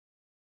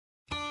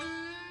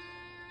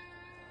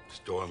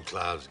Storm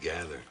clouds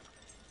gather.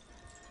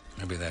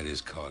 Maybe that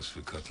is cause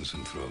for cutting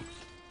some throats.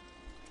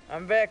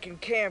 I'm back in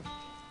camp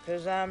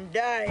because I'm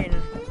dying.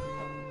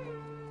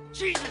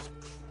 Jesus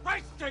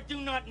Christ, I do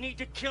not need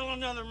to kill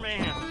another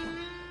man.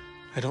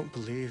 I don't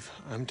believe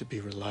I'm to be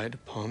relied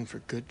upon for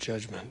good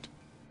judgment.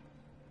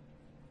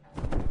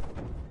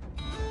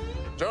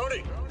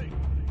 Tony!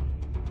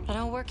 I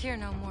don't work here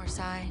no more,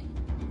 Si.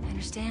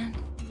 Understand?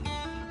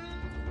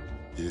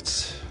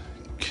 It's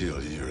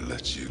kill you or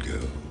let you go.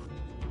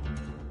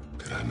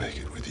 Could I make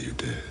it with you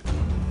dead?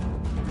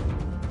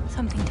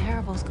 Something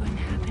terrible is going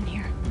to happen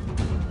here.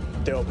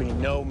 There will be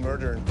no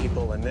murdering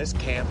people in this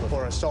camp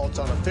or assaults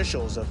on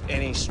officials of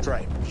any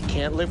stripe. You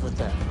can't live with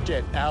that.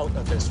 Get out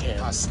of this camp.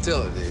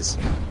 Hostilities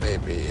may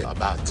be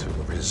about to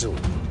resume.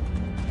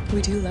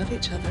 We do love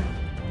each other.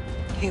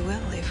 He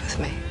will leave with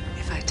me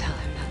if I tell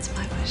him that's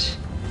my wish.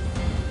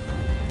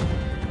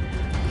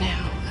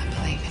 Now I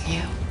believe in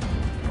you.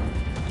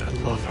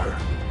 I love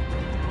her.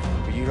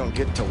 You don't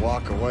get to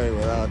walk away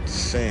without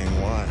saying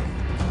why.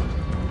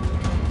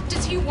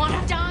 Does he want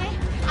to die?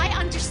 I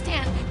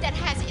understand that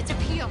has its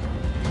appeal.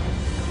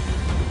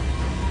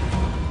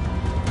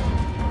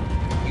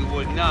 You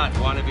would not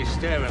want to be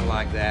staring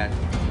like that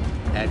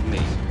at me.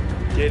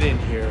 Get in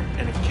here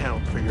and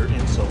account for your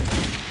insult.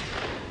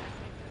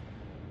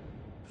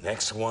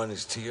 Next one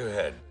is to your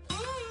head.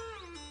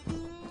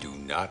 Do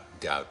not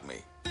doubt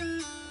me.